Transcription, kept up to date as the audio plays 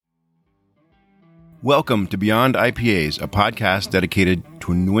Welcome to Beyond IPAs, a podcast dedicated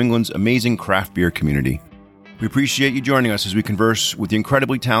to New England's amazing craft beer community. We appreciate you joining us as we converse with the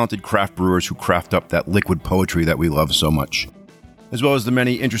incredibly talented craft brewers who craft up that liquid poetry that we love so much, as well as the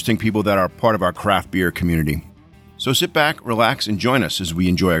many interesting people that are part of our craft beer community. So sit back, relax, and join us as we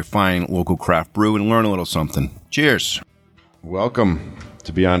enjoy a fine local craft brew and learn a little something. Cheers. Welcome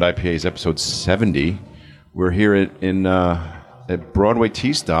to Beyond IPAs, episode 70. We're here at Broadway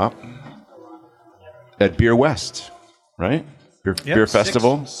Tea Stop at Beer West, right? Beer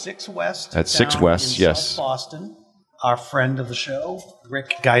Festival. Six West. At Six West, in yes. South Boston. Our friend of the show,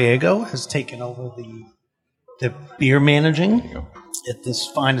 Rick Gallego, has taken over the beer managing at this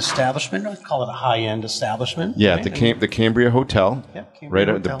fine establishment. I'd call it a high-end establishment. Yeah, right? The Cambria Hotel, Cambria right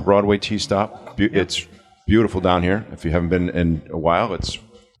Hotel. at the Broadway Tea Stop. It's beautiful down here. If you haven't been in a while, it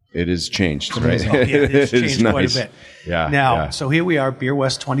is changed, right? Yeah, it's changed quite a bit. Yeah. Now, so here we are, Beer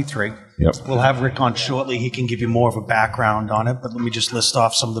West 23. Yep. We'll have Rick on shortly. He can give you more of a background on it, but let me just list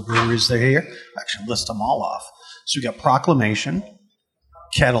off some of the breweries that are here. Actually, list them all off. So we got Proclamation,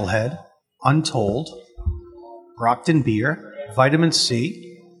 Kettlehead, Untold, Brockton Beer, Vitamin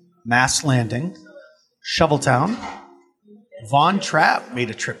C, Mass Landing, Shoveltown, Von Trapp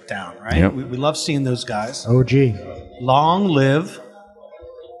made a trip down, right? Yep. We love seeing those guys. OG. Long Live.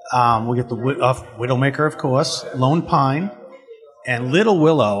 We get the Widowmaker, of course, Lone Pine, and Little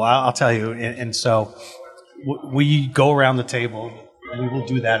Willow. I'll tell you. And so we go around the table. We will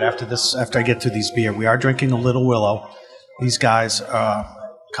do that after I get to these beer. We are drinking a Little Willow. These guys,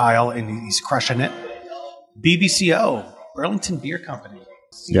 Kyle, and he's crushing it. BBCO, Burlington Beer Company.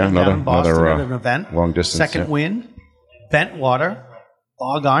 Yeah, Down in Boston another at an event. long distance. Second Wind, Bentwater,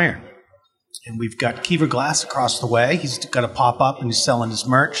 Bog Iron. And we've got Kiever Glass across the way. He's got a pop-up, and he's selling his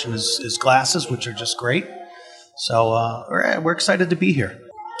merch and his glasses, which are just great. So we're excited to be here.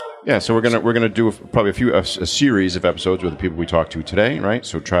 Yeah, so we're gonna do probably a series of episodes with the people we talked to today, right?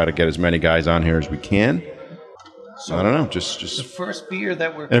 So try to get as many guys on here as we can. So I don't know, just The first beer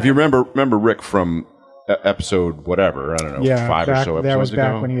that we're... And if you remember Rick from episode whatever, I don't know, Yeah, 5 or so episodes that was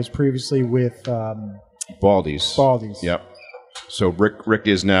back ago. when he was previously with Baldy's. Yep. So Rick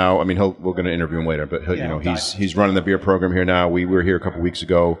is now. I mean, we're going to interview him later, but he's running the beer program here now. We were here a couple weeks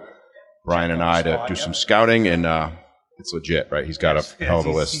ago, Brian and I, to do some scouting, and it's legit, right? He's got a hell of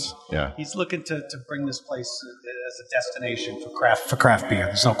a list. He's looking to bring this place as a destination for craft beer.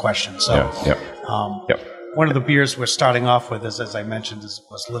 There's no question. So, one of the beers we're starting off with, as I mentioned,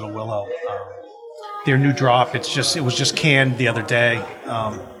 was Little Willow. Their new drop. It was just canned the other day.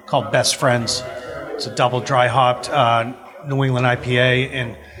 Called Best Friends. It's a double dry hopped New England IPA,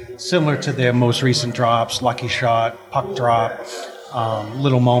 and similar to their most recent drops, Lucky Shot, Puck Drop,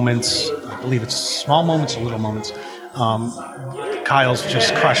 Little Moments. I believe it's Small Moments or Little Moments. Kyle's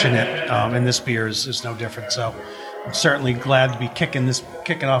just crushing it, and this beer is no different. So I'm certainly glad to be kicking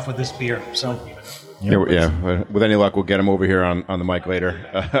off with this beer. So. Yeah. With any luck, we'll get him over here on the mic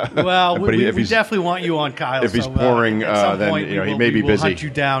later. Well, we definitely want you on, Kyle. If he's pouring, then he may be busy. We'll hunt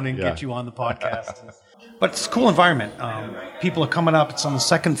you down and get you on the podcast. But it's a cool environment. People are coming up. It's on the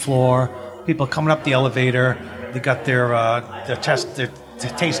second floor. People are coming up the elevator. They got their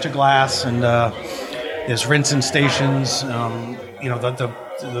taster glass, and there's rinsing stations. I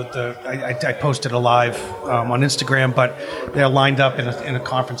posted a live on Instagram, but they're lined up in a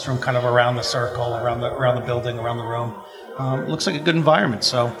conference room, kind of around the circle, around the building, around the room. Looks like a good environment.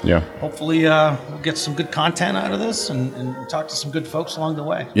 So hopefully we'll get some good content out of this and talk to some good folks along the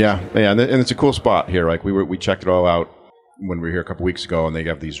way. Yeah, and it's a cool spot here. Like we checked it all out when we were here a couple weeks ago, and they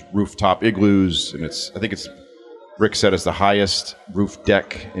have these rooftop igloos, and I think Rick said it's the highest roof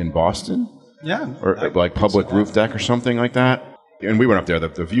deck in Boston. Yeah, or like public roof deck or something like that. And we went up there.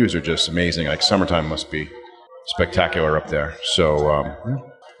 The views are just amazing. Like summertime must be spectacular up there. So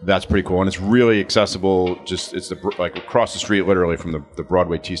that's pretty cool, and it's really accessible. It's like across the street, literally from the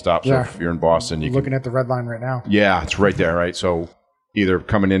Broadway Tea Stop. So if you're in Boston, you're looking at the red line right now. Yeah, it's right there, right. So either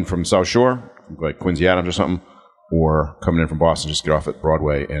coming in from South Shore, like Quincy Adams or something, or coming in from Boston, just get off at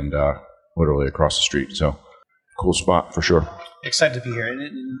Broadway and literally across the street. So cool spot for sure. Excited to be here, and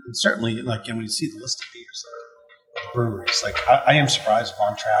certainly, like when you see the list of beers, like breweries, like I am surprised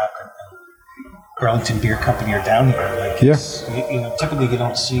Von Trapp and Burlington Beer Company are down here. Like, typically you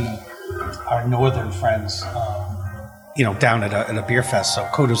don't see our northern friends, down at a beer fest. So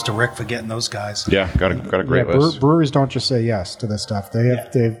kudos to Rick for getting those guys. Yeah, got a great list. Breweries don't just say yes to this stuff. They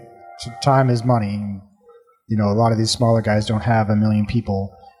time is money. And, a lot of these smaller guys don't have a million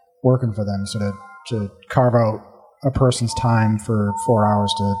people working for them, so to carve out a person's time for 4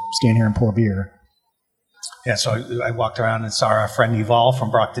 hours to stand here and pull a beer. Yeah, so I walked around and saw our friend Yuval from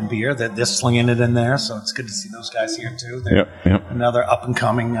Brockton Beer. They're slinging it in there, so it's good to see those guys here too. They're another up and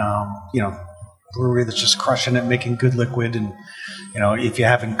coming, brewery that's just crushing it, making good liquid. And if you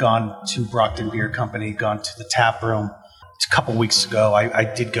haven't gone to Brockton Beer Company, gone to the tap room, a couple weeks ago, I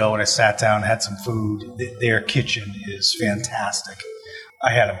did go and I sat down, had some food. Their kitchen is fantastic.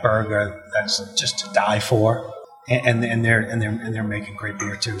 I had a burger that's just to die for. And they're making great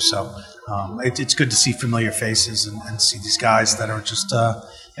beer too. So it's good to see familiar faces and see these guys that are just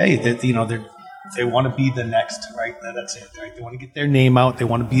they want to be the next, right? That's it, right? They want to get their name out. They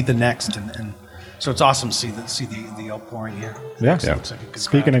want to be the next, and so it's awesome to see the outpouring here. Yeah. Looks like a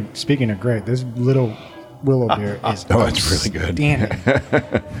good Speaking of great, this Little Willow beer is it's really good.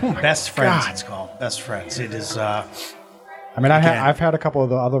 Best Friends, it's called Best Friends. It is. I've had a couple of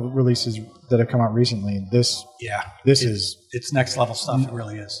the other releases that have come out recently. This is it's next level stuff. It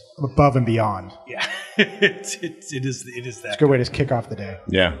really is above and beyond. Yeah, it is that. It's a good way to kick off the day.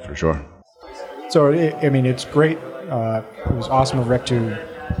 Yeah, for sure. So it's great. It was awesome of Rick to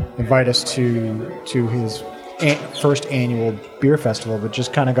invite us to his first annual beer festival, but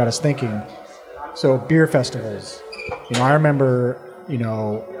just kind of got us thinking. So beer festivals, I remember,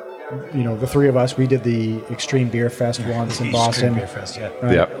 the three of us, we did the Extreme Beer Fest once in Boston. Beer Fest,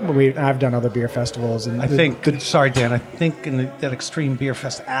 yeah. Right? I've done other beer festivals, and sorry, Dan. I think in that Extreme Beer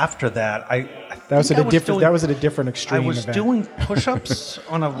Fest after that, that was at a different extreme. I was event. doing push-ups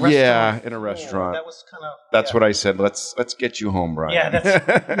on a restaurant. Yeah, in a restaurant. That was kind of. That's what I said. Let's get you home, Brian. Yeah, that's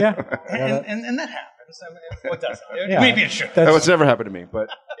yeah, and that happens. I mean, what doesn't? Maybe it should. That's never happened to me, but.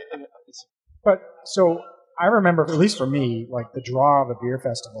 But so I remember, at least for me, like the draw of a beer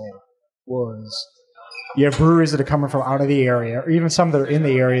festival was you have breweries that are coming from out of the area, or even some that are in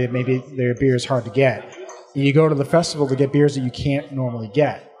the area that maybe their beer is hard to get. And you go to the festival to get beers that you can't normally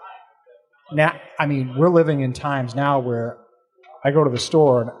get. Now, we're living in times now where I go to the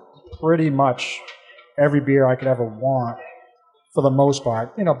store and pretty much every beer I could ever want, for the most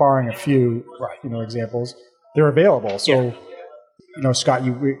part, barring a few, examples, they're available. So, Scott,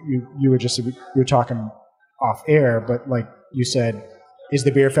 you were talking off air, but like you said, is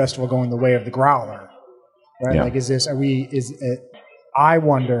the beer festival going the way of the growler? Right? Yeah. Like, I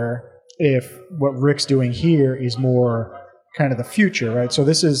wonder if what Rick's doing here is more kind of the future, right? So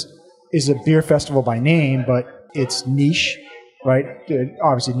this is a beer festival by name, but it's niche, right?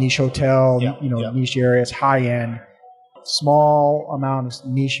 Obviously niche hotel, niche areas, high end, small amount of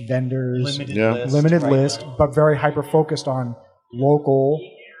niche vendors, limited list, but very hyper focused on local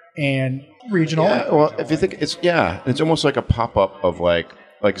and regional. Yeah, well, if you think it's almost like a pop-up of like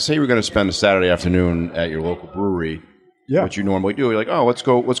say you were going to spend a Saturday afternoon at your local brewery, which you normally do. You're like, oh, let's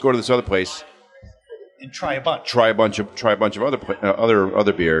go to this other place and try a bunch of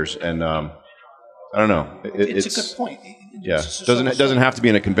other beers, and I don't know. It's a good point. It doesn't have to be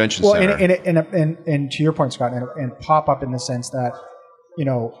in a convention center. And to your point, Scott, and pop up in the sense that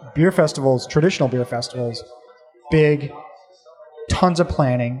beer festivals, traditional beer festivals, big. Tons of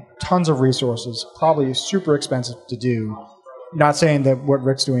planning, tons of resources, probably super expensive to do. Not saying that what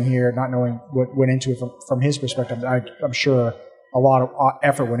Rick's doing here, not knowing what went into it from his perspective, I'm sure a lot of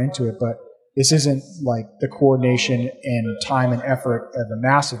effort went into it, but this isn't like the coordination and time and effort of a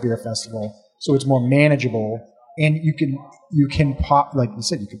massive beer festival. So it's more manageable, and you can pop, like you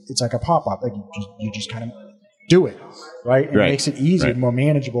said, it's like a pop-up. Like you just kind of do it, right? It makes it easier, more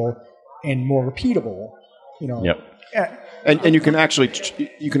manageable, and more repeatable. Yep. And you can actually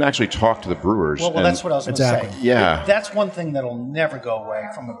talk to the brewers. Well, that's what I was going to say. Yeah, that's one thing that'll never go away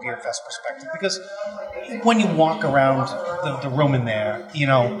from a beer fest perspective, because when you walk around the room in there,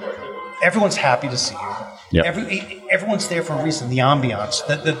 everyone's happy to see you. Yep. Everyone's there for a reason. The ambiance,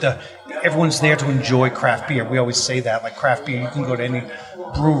 everyone's there to enjoy craft beer. We always say that, like craft beer, you can go to any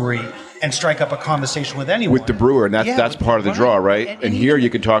brewery and strike up a conversation with anyone. With the brewer, and that's part of the draw, right? And here you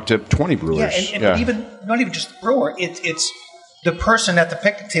can talk to 20 brewers. And even not even just the brewer, it's the person at the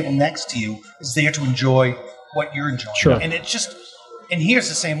picnic table next to you is there to enjoy what you're enjoying. Sure. And it's just, and here's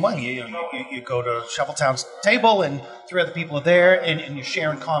the same way. You go to Shoveltown's table, and three other people are there, and you're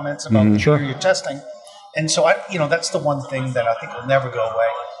sharing comments about the beer you're testing. And so that's the one thing that I think will never go away.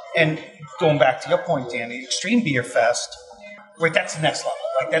 And going back to your point, Danny, Extreme Beer Fest, right? That's the next level.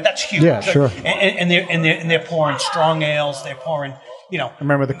 Like that's huge. Yeah, sure. And they're pouring strong ales. They're pouring,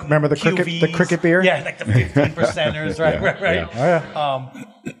 Remember the cricket beer? Yeah, like the 15%ers, right? Yeah. Oh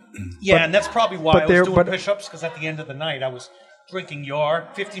yeah. And that's probably why I was doing push-ups, because at the end of the night I was drinking your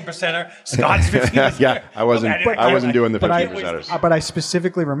 15%er, Scott's 15%er. Yeah, I wasn't doing the 15%ers. But I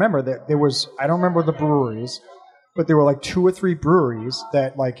specifically remember that there was, I don't remember the breweries, but there were like 2 or 3 breweries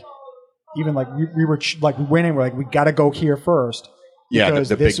that like even like we were like we went in, we're like, we got to go here first. Because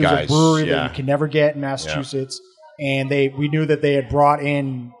the this big was guys. a brewery that you can never get in Massachusetts. And we knew that they had brought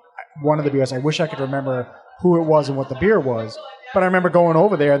in one of the beers. I wish I could remember who it was and what the beer was. But I remember going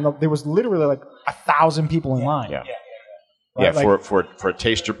over there, and there was literally like 1,000 people in line. Yeah. Right? Yeah, for a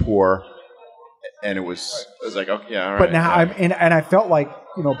taster pour, and it was like, okay, yeah, all right. But now I felt like,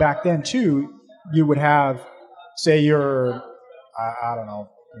 back then too, you would have, say you're, I don't know,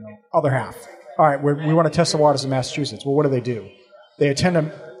 other half. All right, we want to test the waters in Massachusetts. Well, what do? They attend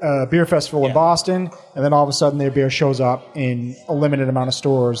a beer festival in Boston, and then all of a sudden their beer shows up in a limited amount of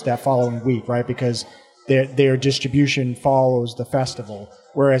stores that following week, right? Because their distribution follows the festival.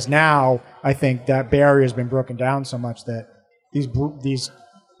 Whereas now, I think that barrier has been broken down so much that these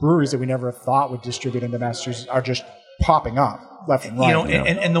breweries that we never thought would distribute into Massachusetts are just popping up left and right.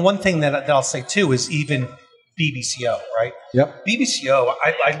 And the one thing that I'll say too is even BBCO, right? Yep. BBCO,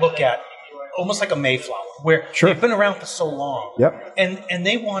 I look at almost like a Mayflower, where they've been around for so long. Yep. And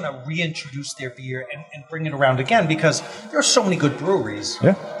they want to reintroduce their beer and bring it around again because there are so many good breweries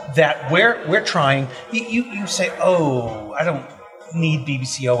that we're trying. You say, oh, I don't need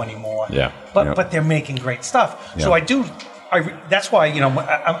BBCO anymore. Yeah. But they're making great stuff. Yeah. So that's why,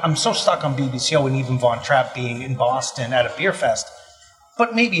 I'm so stuck on BBCO and even Von Trapp being in Boston at a beer fest.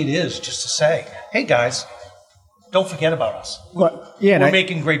 But maybe it is just to say, hey guys, don't forget about us. We're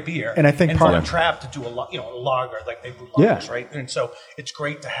making great beer, and I think Von Trapp to do a lager, like they brew lagers, right? And so it's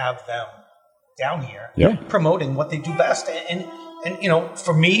great to have them down here promoting what they do best. And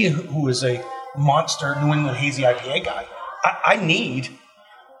for me, who is a monster New England hazy IPA guy, I need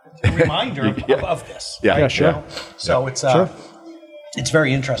a reminder of this. Yeah, right? sure. So it's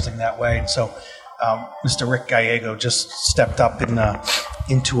very interesting that way. And so Mr. Rick Gallego just stepped up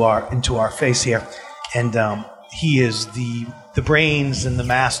into our face here, and he is the brains and the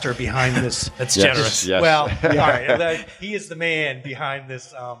master behind this. That's generous. Yes. Well, all right. He is the man behind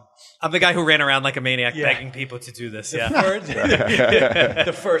this. I'm the guy who ran around like a maniac begging people to do this.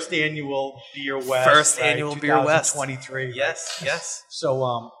 The first annual Beer West. Annual Beer West 2023. Yes.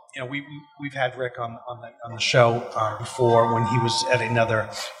 So we've had Rick on the show before when he was at another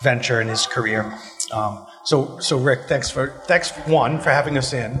venture in his career. So Rick, thanks for having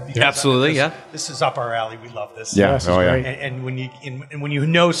us in. Absolutely, This is up our alley. We love this. Yeah, And when you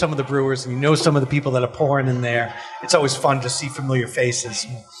know some of the brewers and you know some of the people that are pouring in there, it's always fun to see familiar faces.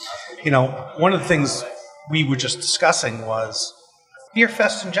 One of the things we were just discussing was beer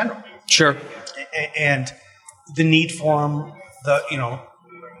fest in general. Sure. And the need for them.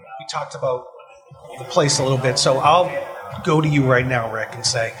 We talked about the place a little bit, so I'll go to you right now, Rick, and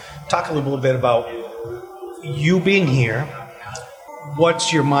talk a little bit about you being here.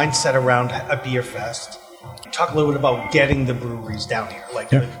 What's your mindset around a beer fest? Talk a little bit about getting the breweries down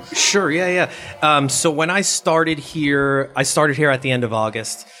here. Sure, yeah. So when I started here at the end of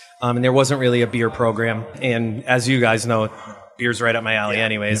August, and there wasn't really a beer program. And as you guys know, beer's right up my alley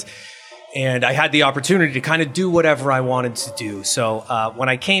anyways. And I had the opportunity to kind of do whatever I wanted to do. So when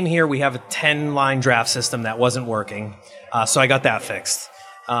I came here, we have a 10-line draft system that wasn't working. So I got that fixed.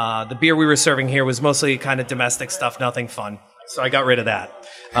 The beer we were serving here was mostly kind of domestic stuff, nothing fun. So I got rid of that.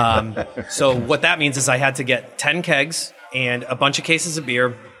 So what that means is I had to get 10 kegs and a bunch of cases of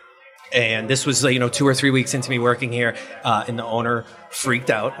beer. And this was 2 or 3 weeks into me working here, and the owner freaked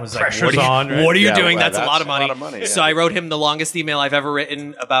out. Was like, "What are you doing? That's a lot of money." So I wrote him the longest email I've ever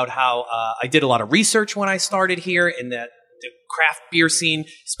written about how I did a lot of research when I started here, and that the craft beer scene,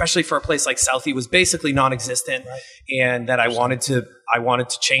 especially for a place like Southie, was basically non-existent, and that I wanted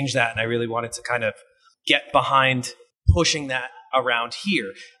to change that, and I really wanted to kind of get behind pushing that around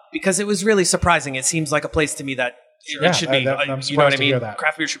here because it was really surprising. It seems like a place to me that. It should be, you know what I mean?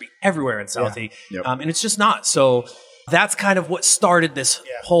 Craft beer should be everywhere in Southie, and it's just not. So that's kind of what started this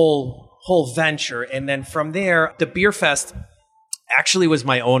whole venture. And then from there, the Beer Fest actually was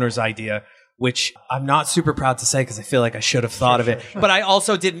my owner's idea, which I'm not super proud to say because I feel like I should have thought of it. But I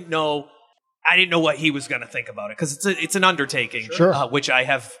also didn't know what he was going to think about it because it's an undertaking, which I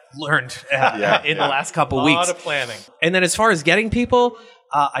have learned in the last couple weeks. A lot of planning. And then as far as getting people,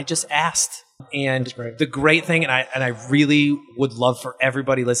 I just asked. And the great thing, and I really would love for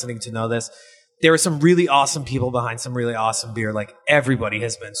everybody listening to know this, there are some really awesome people behind some really awesome beer. Like everybody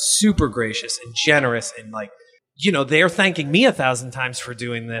has been super gracious and generous and they're thanking me 1,000 times for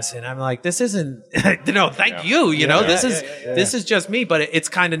doing this. And I'm like, this isn't, thank you. This is just me. But it's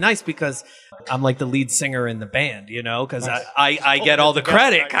kind of nice because I'm like the lead singer in the band, because I get all the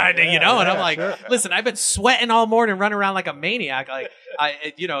credit kind of, and I'm like, listen, I've been sweating all morning, running around like a maniac. Like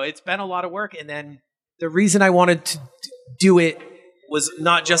it's been a lot of work. And then the reason I wanted to do it was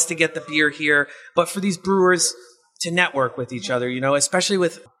not just to get the beer here, but for these brewers to network with each other, especially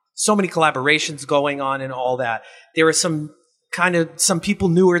with so many collaborations going on and all that. There were some people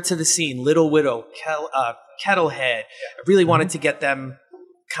newer to the scene, Little Widow, Kettlehead. I really wanted to get them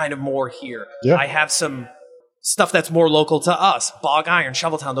kind of more here. Yeah. I have some stuff that's more local to us. Bog Iron,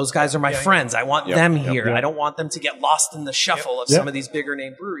 Shoveltown, those guys are my friends. I want them here. I don't want them to get lost in the shuffle of some of these bigger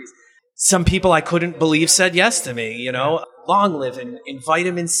name breweries. Some people I couldn't believe said yes to me, Long Live and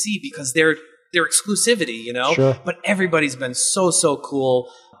Vitamin C, because their exclusivity, Sure. But everybody's been so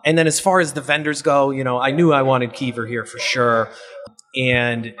cool. And then as far as the vendors go, I knew I wanted Kiever here for sure.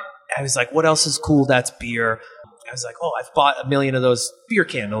 And I was like, what else is cool that's beer? I was like, I've bought 1 million of those beer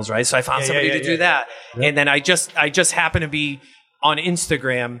candles, right? So I found somebody to do that. Yep. And then I just happened to be on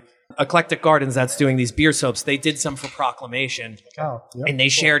Instagram, Eclectic Gardens, that's doing these beer soaps. They did some for Proclamation, and they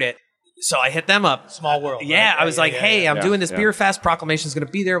shared it. So I hit them up. Small world. Yeah, right? I was like, hey, I'm doing this beer fest. Proclamation's going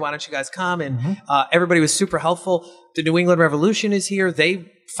to be there. Why don't you guys come? And everybody was super helpful. The New England Revolution is here.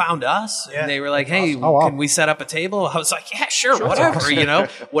 They found us, and they were like, hey, can we set up a table? I was like, yeah, sure, whatever,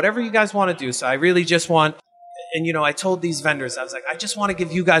 whatever you guys want to do. So I really just want, and, I told these vendors, I was like, I just want to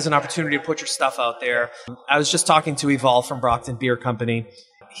give you guys an opportunity to put your stuff out there. I was just talking to Evolve from Brockton Beer Company.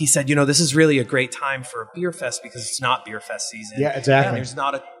 He said, this is really a great time for a beer fest because it's not beer fest season. Yeah, exactly. And there's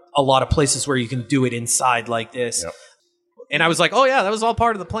not a lot of places where you can do it inside like this. Yep. And I was like, that was all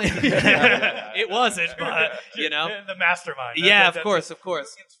part of the plan. It wasn't, but, The mastermind. Of course. That's kind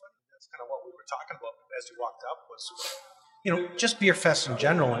of what we were talking about as you walked up was, just beer fests in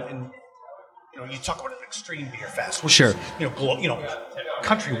general. And you talk about an extreme beer fest, which is,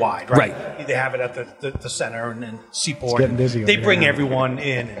 countrywide, right? They have it at the center and then Seaport. It's getting busy. They bring everyone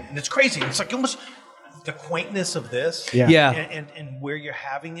in, and it's crazy. It's like almost the quaintness of this, and where you're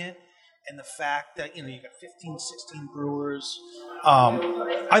having it, and the fact that you got 15, 16 brewers.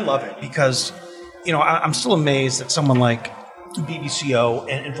 I love it because I'm still amazed that someone like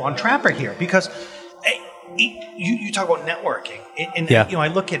BBCO and Von Trapp are here because you talk about networking, and I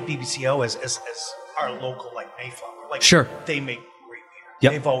look at BBCO as our local like Mayflower, they make great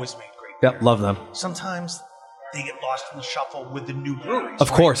beer. They've always made great beer. Love them. Sometimes they get lost in the shuffle with the new breweries.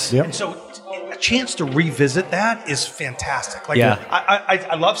 Of course. And so a chance to revisit that is fantastic.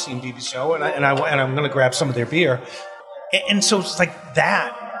 I love seeing BBCO, and I'm going to grab some of their beer. And so it's like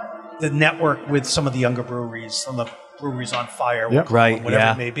that, the network with some of the younger breweries, some of the breweries on fire,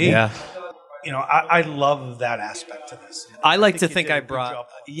 whatever it may be. Yeah. I love that aspect to this. I like to think I brought...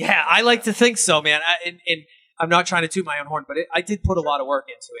 I like to think so, man. And I'm not trying to toot my own horn, but I did put a lot of work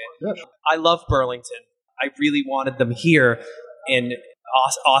into it. Yeah. I love Burlington. I really wanted them here. And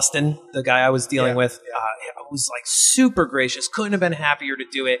Austin, the guy I was dealing with, was like super gracious. Couldn't have been happier to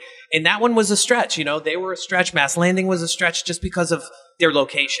do it. And that one was a stretch. They were a stretch. Mass Landing was a stretch just because of their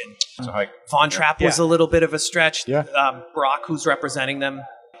location. It's a hike. Von Trapp was a little bit of a stretch. Yeah. Brock, who's representing them,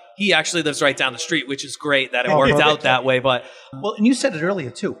 he actually lives right down the street, which is great that it worked out that way. But and you said it earlier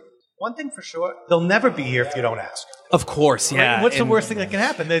too. One thing for sure, they'll never be here if you don't ask. Of course, yeah. Right? What's the worst thing that can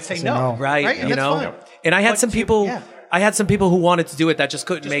happen? They say no. Right? And that's fine. And I had some people. I had some people who wanted to do it that just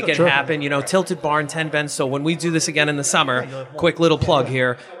couldn't make it happen. Tilted Barn, 10 Bends. So when we do this again in the summer, quick little plug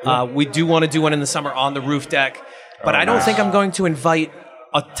here, we do want to do one in the summer on the roof deck. But I don't think I'm going to invite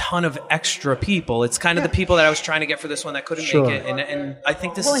a ton of extra people. It's kind of the people that I was trying to get for this one that couldn't make it. And I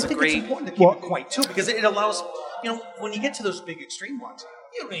think this is a great... it's important to keep it quaint, too, because it allows... when you get to those big extreme ones,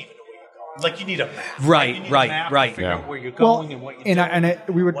 you don't even know where you're going. Like, you need a map. Right. To figure out where you're going and what you're doing.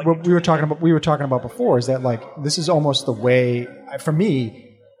 We were talking about before is that, like, this is almost the way... For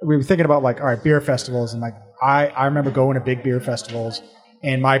me, we were thinking about, like, all right, beer festivals, and, like, I remember going to big beer festivals,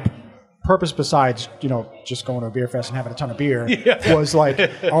 and my purpose besides, just going to a beer fest and having a ton of beer was like,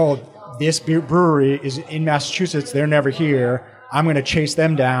 this brewery is in Massachusetts. They're never here. I'm going to chase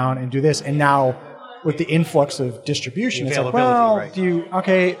them down and do this. And now with the influx of distribution, it's like,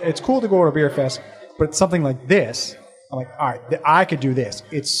 it's cool to go to a beer fest, but something like this, I'm like, all right, I could do this.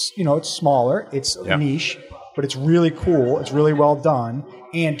 It's, it's smaller, it's niche, but it's really cool. It's really well done.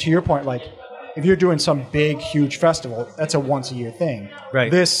 And to your point, like, if you're doing some big, huge festival, that's a once-a-year thing.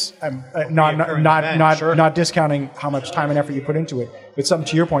 Right. This, not discounting how much time and effort you put into it, but something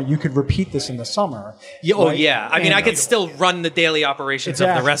to your point, you could repeat this in the summer. Yeah. I mean, I could still run the daily operations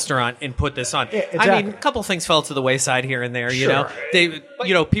of the restaurant and put this on. Yeah, exactly. I mean, a couple things fell to the wayside here and there.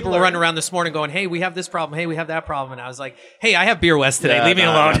 People were running around this morning going, "Hey, we have this problem. Hey, we have that problem," and I was like, "Hey, I have Beer West today. Leave me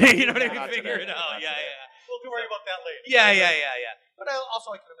alone." You know what I mean? Figure it out. Yeah. We'll worry about that later. Yeah. But also,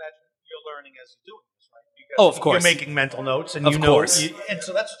 I can imagine you're learning as you're doing this, right? Because Oh, of course. You're making mental notes, and Of you know, course. and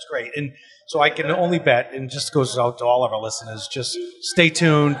so that's what's great. And so I can only bet, and just goes out to all of our listeners, just stay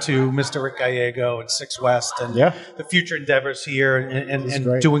tuned to Mr. Rick Gallego and Six West and the future endeavors here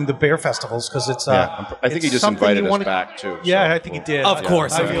and doing the beer festivals, because it's I think he just invited us back too. Yeah, so I think he did. Of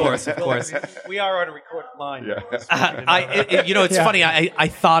course. We are on a recorded line. Yeah. It's funny. I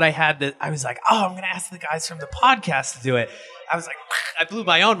thought I had the. I was like, oh, I'm going to ask the guys from the podcast to do it. I was like, I blew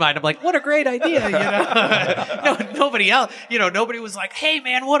my own mind. I'm like, what a great idea, you know? Nobody else, nobody was like, hey,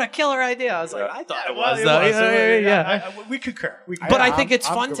 man, what a killer idea. I was like, I thought it was. We concur. But I think it's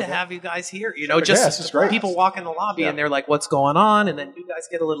fun to have you guys here, just people walk in the lobby and they're like, what's going on? And then you guys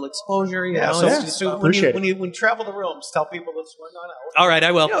get a little exposure, you know? So when you travel the rooms, tell people what's going on. All right,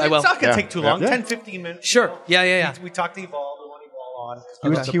 I will. It's not going to take too long, 10, 15 minutes. Sure. Yeah. We talked to Evolve.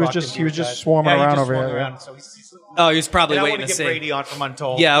 He was just swarming around over here. So he was probably waiting to get see Brady on from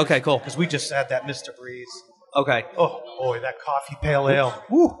Untold. Yeah, okay, cool. Because we just had that Mr. Breeze. Okay. Oh boy, that coffee pale ale.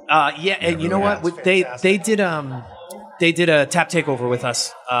 Woo. And you know what? They did a tap takeover with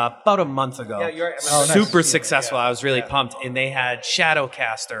us about a month ago. Yeah, you're right. Super successful. I was really pumped, and they had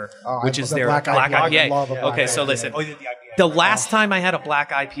Shadowcaster, which is their black IPA. Okay, so listen, the last time I had a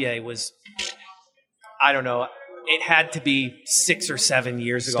black IPA was, I don't know. It had to be 6 or 7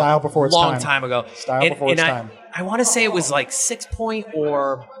 years ago. Style before its long time. time ago. Style before its time. I want to say it was like 6 Point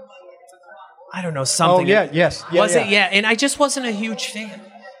or I don't know, something. Oh, yes. Was it? Yeah. And I just wasn't a huge fan.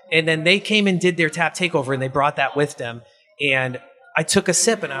 And then they came and did their tap takeover, and they brought that with them. And I took a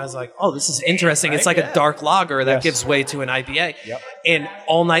sip, and I was like, oh, this is interesting. It's like a dark lager that gives way to an IPA. Yep. And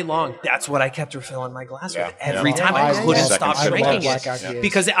all night long, that's what I kept refilling my glass with. Every time I couldn't stop drinking it.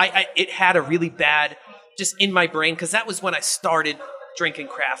 Because it had a really bad... just in my brain, because that was when I started drinking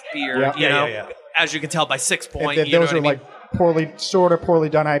craft beer, as you can tell by 6 Point. Those are like poorly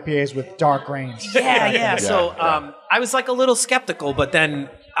done IPAs with dark grains. Yeah. So I was like a little skeptical, but then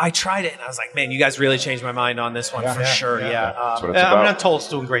I tried it and I was like, man, you guys really changed my mind on this one for sure. Yeah. That's what it's about. I'm told it's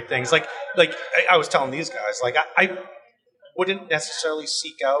doing great things. Like I was telling these guys, like I wouldn't necessarily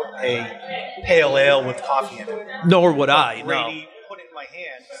seek out a pale ale with coffee in it. Nor would I. Brady put it in my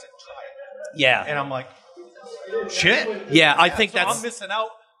hand and said, try it. Yeah. And I'm like, shit. Yeah, I think that's... I'm missing out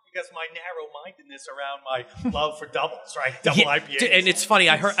because my narrow-mindedness around my love for doubles, right? Double IPAs. And it's funny,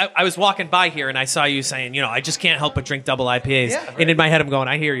 I was walking by here and I saw you saying, I just can't help but drink double IPAs. Yeah. And in my head I'm going,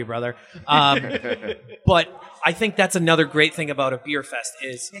 I hear you, brother. But I think that's another great thing about a beer fest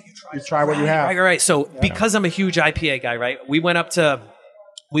is... you try what you have. Right. So because I'm a huge IPA guy, right? We went up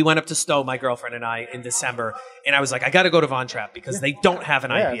to Stowe, my girlfriend and I, in December, and I was like, I got to go to Von Trapp because they don't have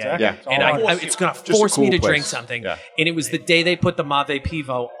an IPA. Exactly. Yeah. And it's going to force me to place. drink something. Yeah. And it was the day they put the Mave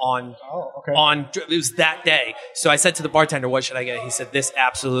Pivo on. Oh, okay. It was that day. So I said to the bartender, what should I get? He said, this,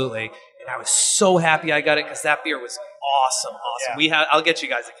 absolutely. And I was so happy I got it because that beer was awesome. Yeah. I'll get you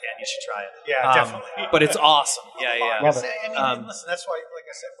guys a can. You should try it. Yeah, definitely. But it's awesome. Yeah. Love it. I mean, listen, that's why, like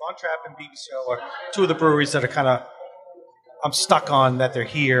I said, Von Trapp and BBCO are two of the breweries that are kind of... I'm stuck on that they're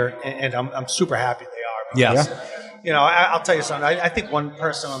here, and I'm super happy they are. Yeah. I'll tell you something. I think one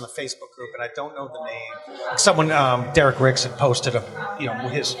person on the Facebook group, and I don't know the name. Someone, Derek Riggs, had posted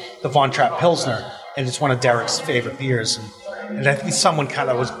the Von Trapp Pilsner, and it's one of Derek's favorite beers. And I think someone kind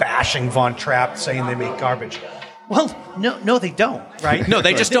of was bashing Von Trapp, saying they make garbage. Well, no, they don't. Right? No,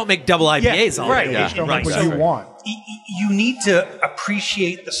 they just don't make double IPAs. Right. They don't make what you want. You need to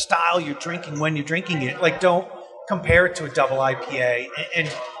appreciate the style you're drinking when you're drinking it. Like, don't compare it to a double IPA,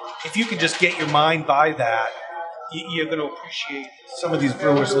 and if you can just get your mind by that, you're going to appreciate some of these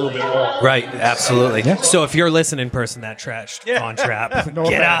brewers a little bit more. Right, absolutely. Yeah. So if you're listening, person that trashed Von Trapp,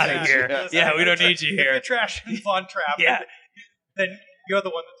 get out of here. Yeah, we don't need you here. If you're trashing Von Trapp, then you're the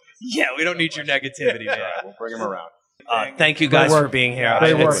one that's... Yeah, we don't need your negativity, man. We'll bring him around. Thank you guys for being here.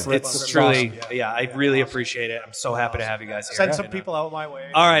 Great work. It's truly, I really appreciate it. I'm so happy to have you guys here. Send some people out my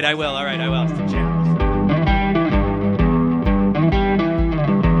way. All right, I will.